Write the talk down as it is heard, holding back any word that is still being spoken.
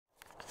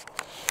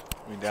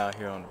We down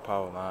here on the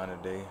power line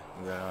today.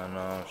 We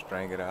gonna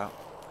string it out.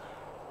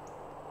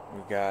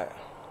 We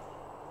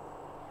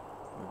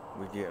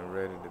getting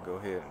ready to go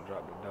ahead and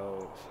drop the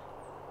dogs.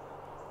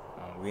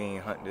 We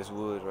ain't hunting this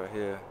woods right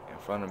here in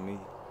front of me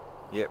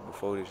yet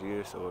before this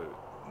year, so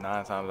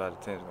 9 times out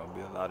of 10 it's gonna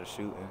be a lot of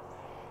shooting.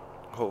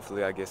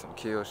 Hopefully I get some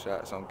kill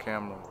shots on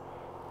camera.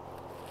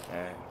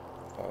 And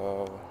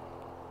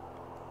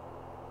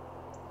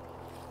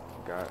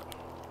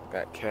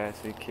got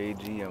Cassie,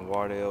 KG, and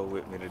Wardell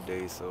with me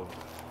today, so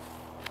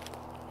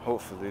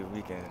hopefully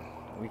we can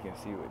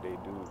see what they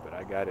do. But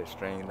I got it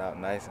stringed out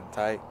nice and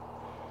tight.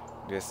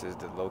 This is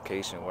the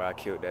location where I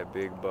killed that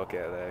big buck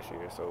at last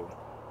year, so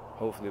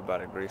hopefully by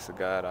the grace of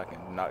God I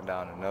can knock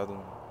down another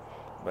one.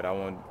 But I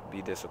won't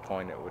be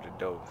disappointed with the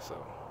doe. So,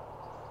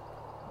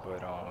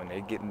 but when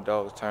they get the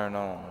dogs turned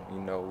on, you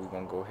know we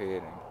gonna go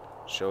ahead and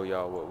show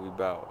y'all what we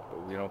about.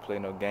 But we don't play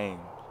no games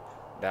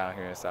down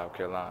here in South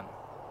Carolina.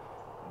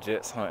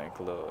 Jets Hunting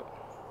Club.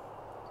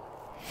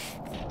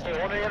 Hey,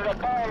 want to hit the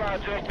power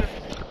line,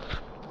 Justin?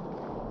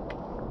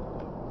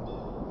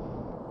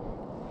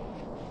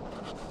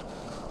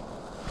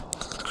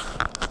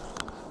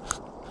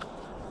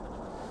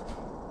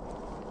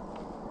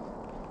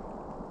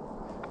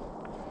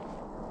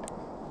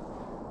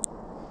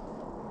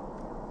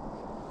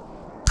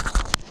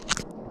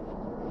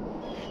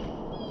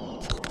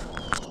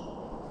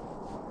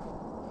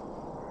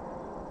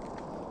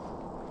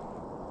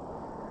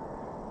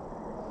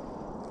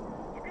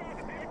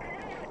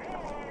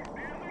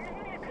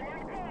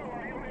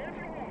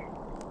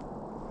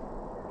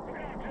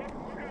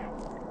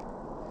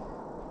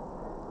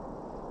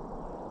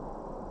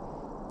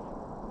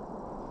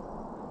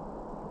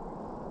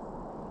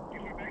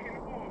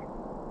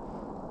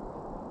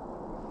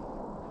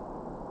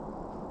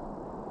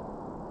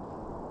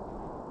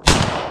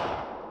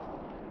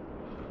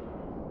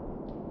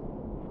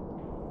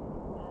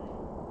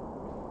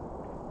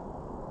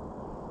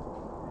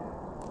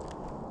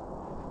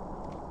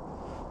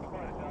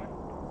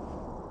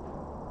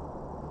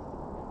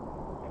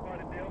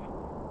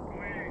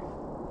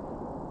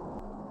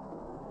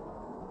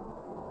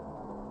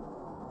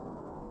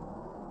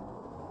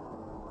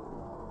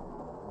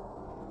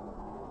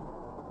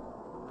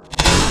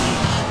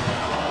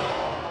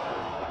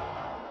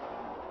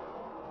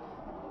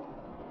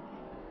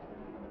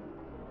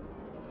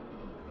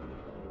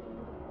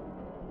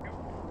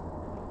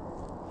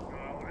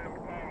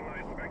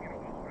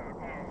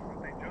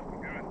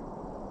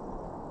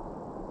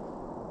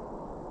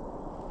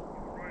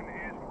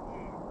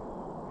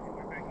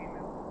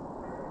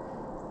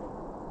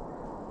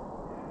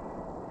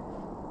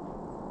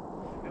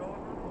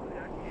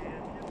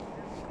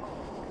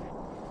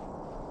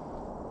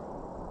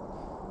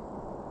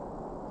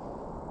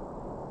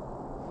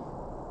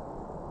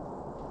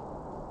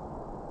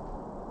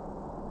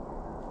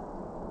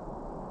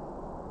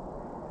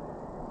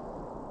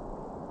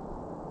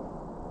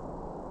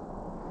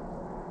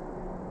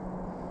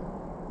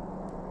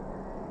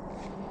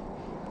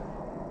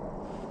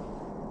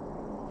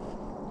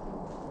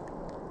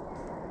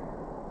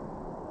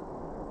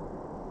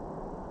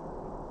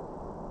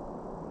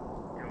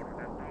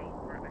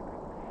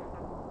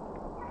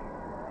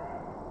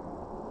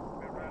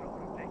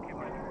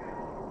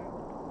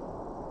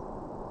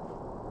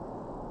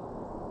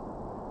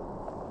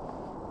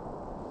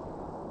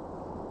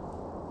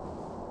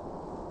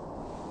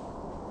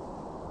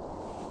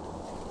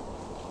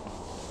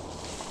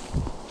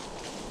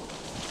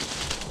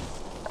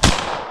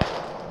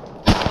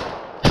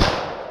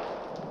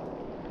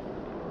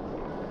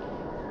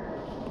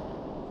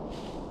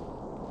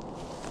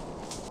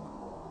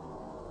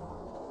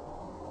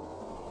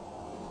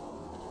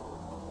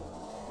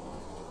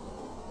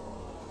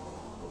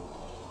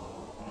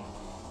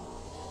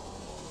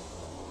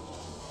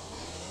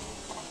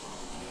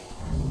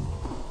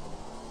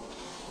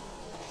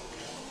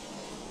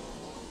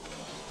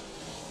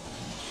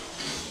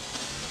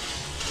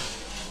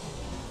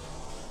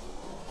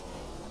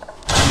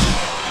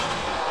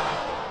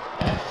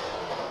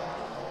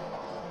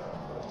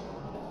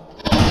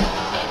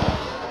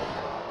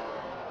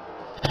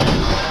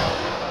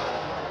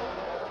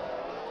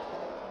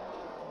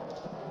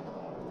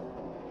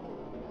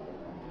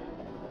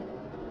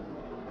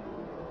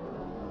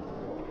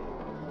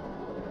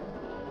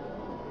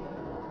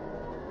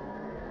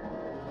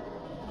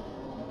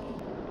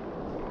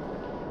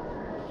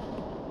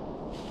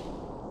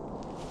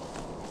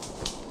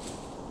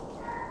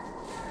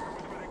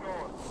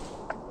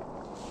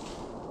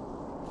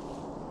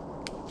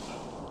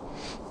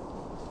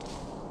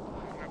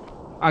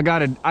 I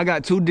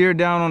got 2 deer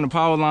down on the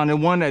power line,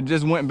 and one that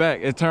just went back.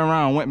 It turned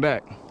around and went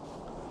back.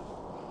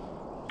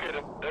 Yeah,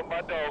 them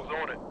my dogs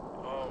on it.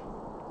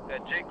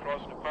 That Jake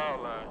crossing the power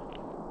line.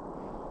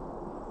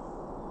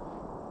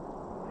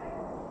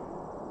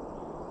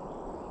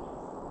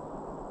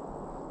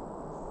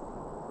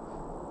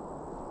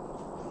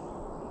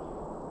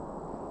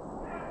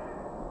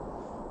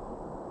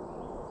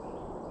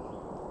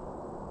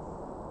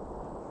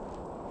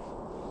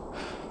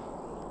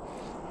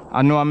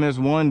 I know I missed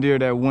one deer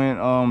that went,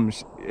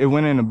 it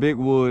went in the big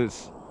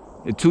woods.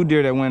 The 2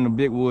 deer that went in the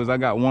big woods, I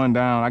got one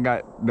down. I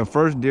got the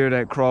first deer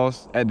that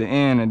crossed at the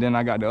end, and then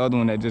I got the other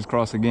one that just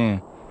crossed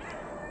again.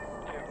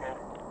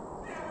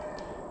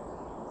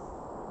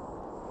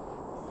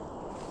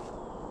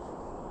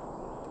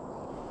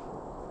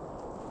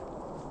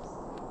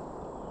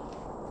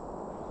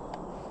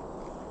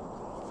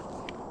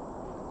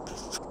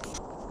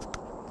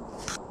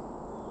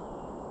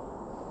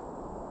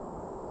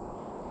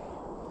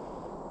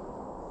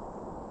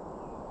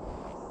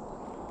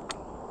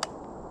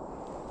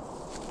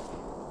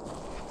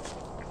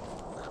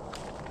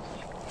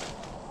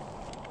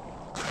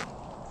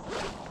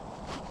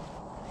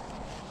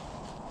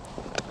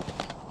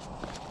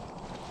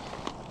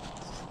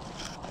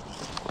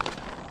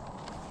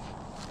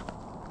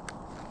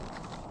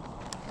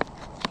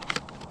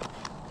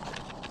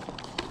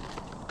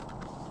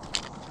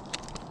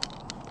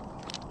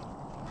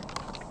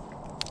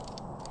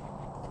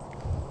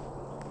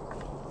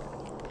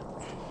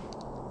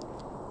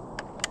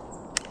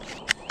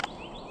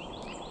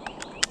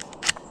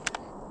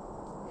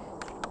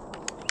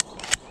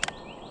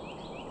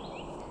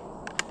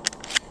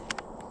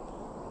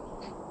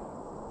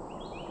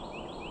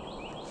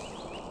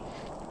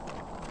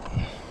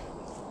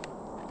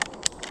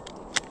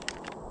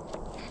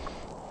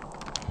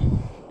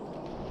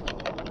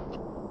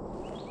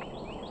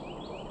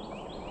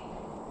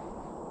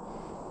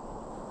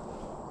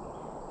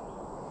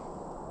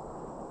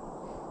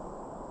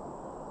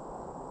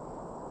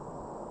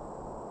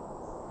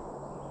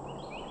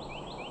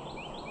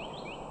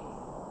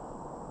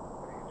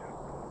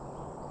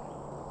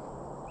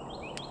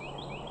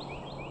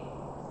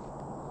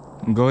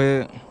 Go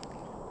ahead.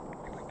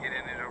 Get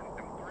in there,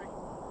 them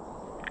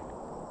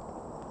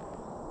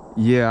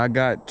 3? Yeah, I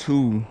got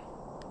 2.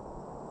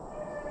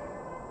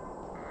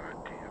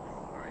 Alright, 10.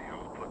 Alright, you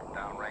put them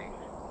down range.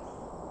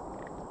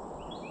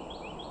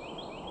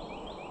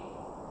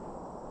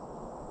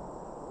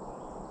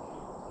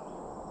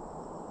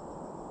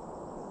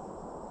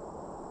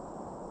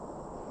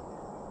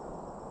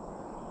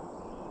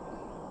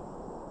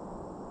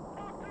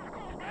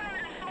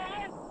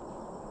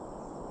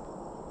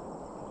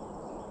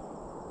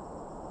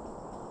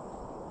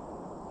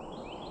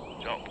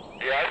 Jump.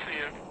 Yeah, I see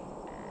him.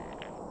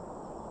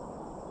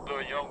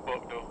 Little young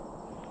buck though.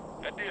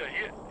 That deer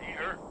hit. He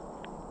hurt.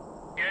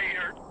 Yeah, he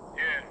hurt.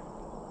 Yeah.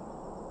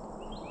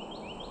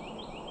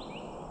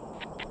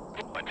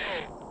 But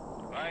then,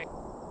 I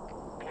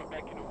went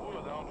back in the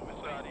woods. I don't know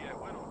which side he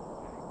had went on.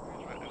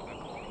 He's right there in that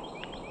corner.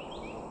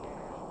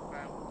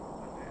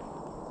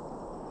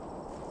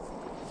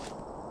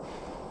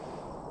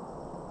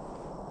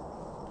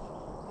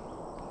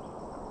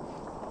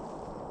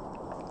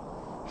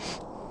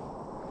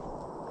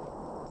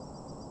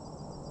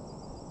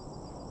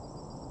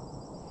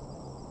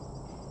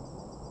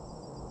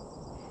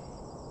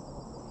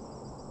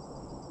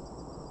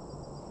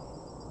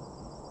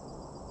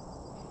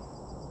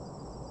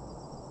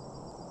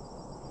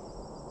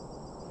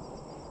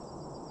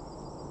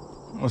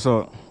 What's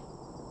up?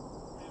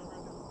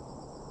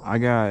 I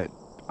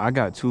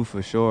got 2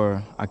 for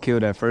sure. I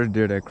killed that first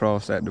deer that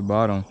crossed at the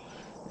bottom,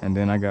 and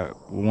then I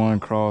got 1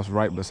 cross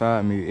right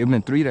beside me. It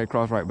been 3 that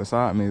crossed right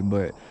beside me,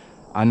 but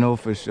I know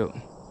for sure.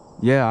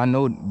 Yeah, I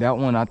know that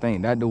one. I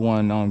think that the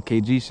one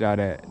KG shot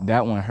at.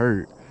 That one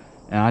hurt,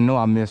 and I know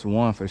I missed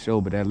 1 for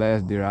sure. But that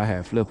last deer I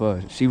had flip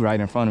her. She right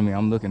in front of me.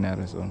 I'm looking at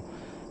her, so,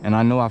 and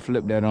I know I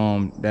flipped that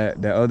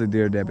that other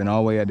deer that been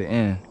all the way at the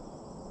end.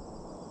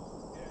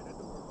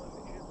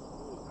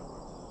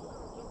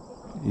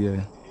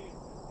 Yeah,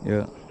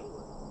 yeah,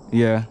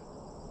 yeah.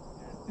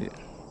 Yeah.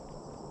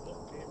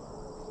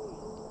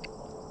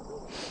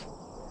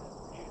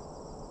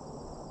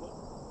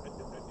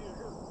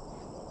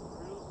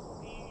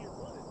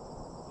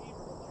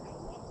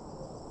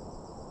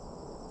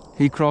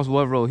 He crossed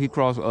what road? He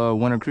crossed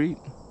Winter Creek.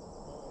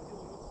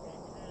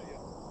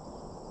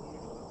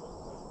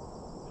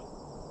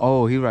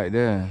 Oh, he right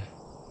there.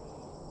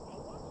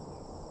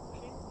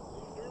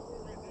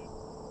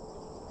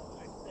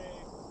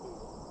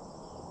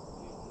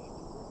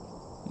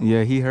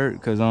 Yeah, he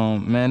hurt, cause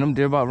man, them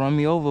deer about run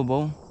me over,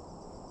 bro.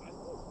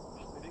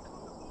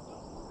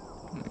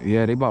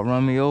 Yeah, they about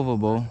run me over,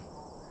 bro.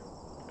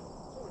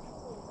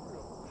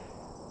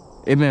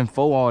 It been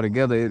 4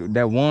 altogether.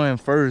 That one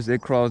first,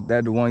 it crossed.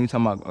 That the one you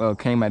talking about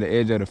came at the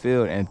edge of the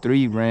field, and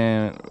 3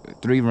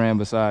 ran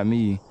beside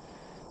me,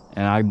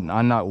 and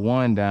I knocked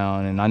 1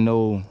 down, and I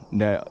know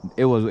that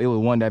it was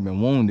 1 that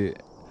been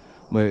wounded.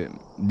 But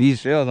these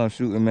shells I'm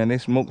shooting, man, they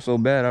smoke so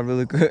bad I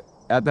really could.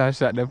 After I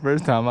shot that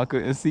first time, I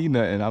couldn't see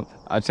nothing.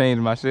 I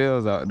changed my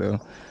shells out though.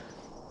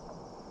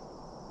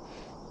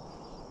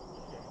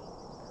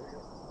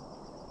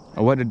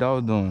 What the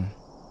dog doing?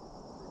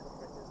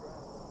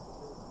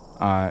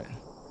 Alright,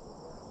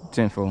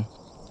 10-4.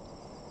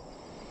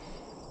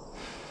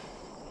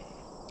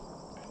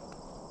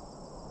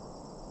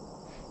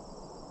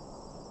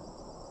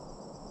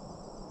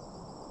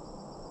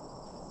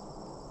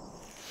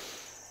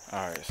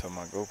 Alright, so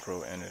my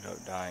GoPro ended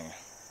up dying.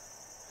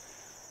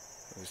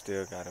 We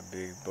still got a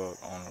big buck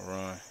on the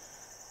run.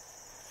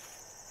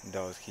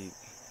 Dogs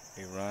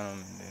they run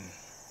them and then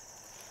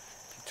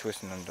keep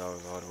twisting them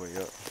dogs all the way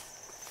up.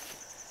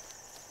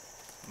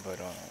 But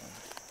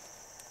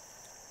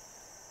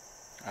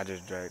I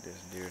just dragged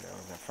this deer that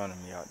was in front of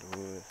me out the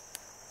woods.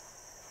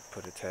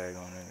 Put a tag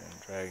on it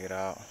and drag it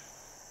out.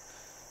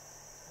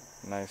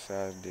 Nice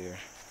sized deer.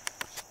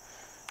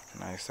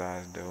 Nice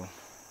sized doe.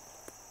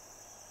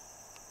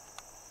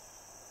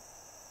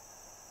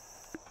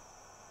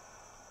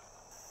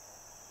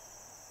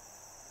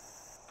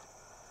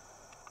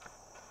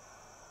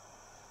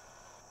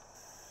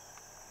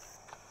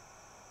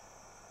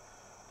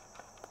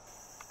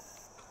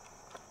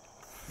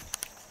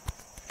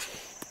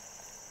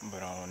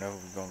 But whenever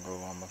we gonna go,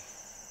 I'm gonna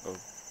go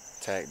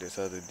tag this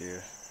other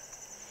deer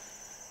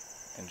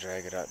and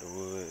drag it out the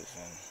woods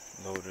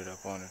and load it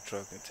up on the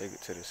truck and take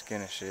it to the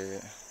skinner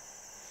shed.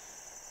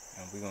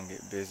 And we gonna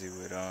get busy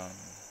with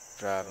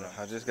driving.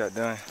 I just got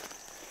done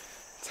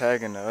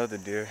tagging the other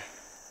deer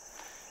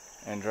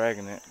and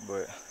dragging it,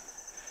 but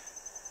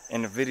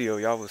in the video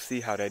y'all will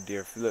see how that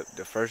deer flipped.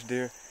 The first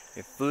deer,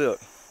 it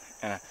flipped,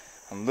 and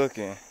I'm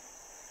looking,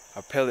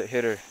 a pellet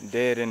hit her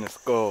dead in the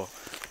skull.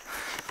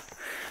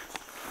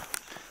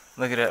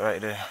 Look at that right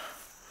there.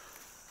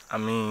 I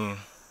mean,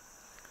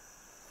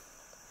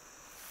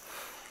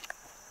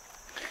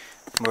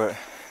 but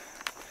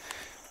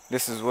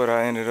this is what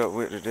I ended up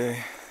with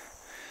today.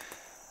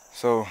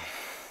 So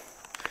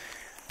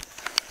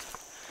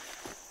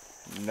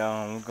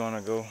now I'm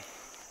gonna go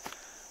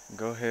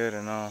ahead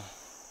and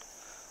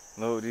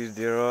load these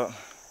deer up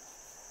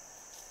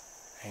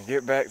and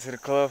get back to the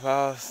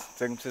clubhouse,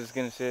 take them to the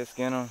skinner shed,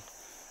 skin them,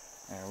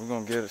 and we're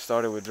gonna get it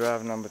started with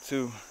drive number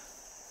 2.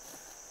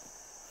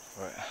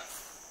 But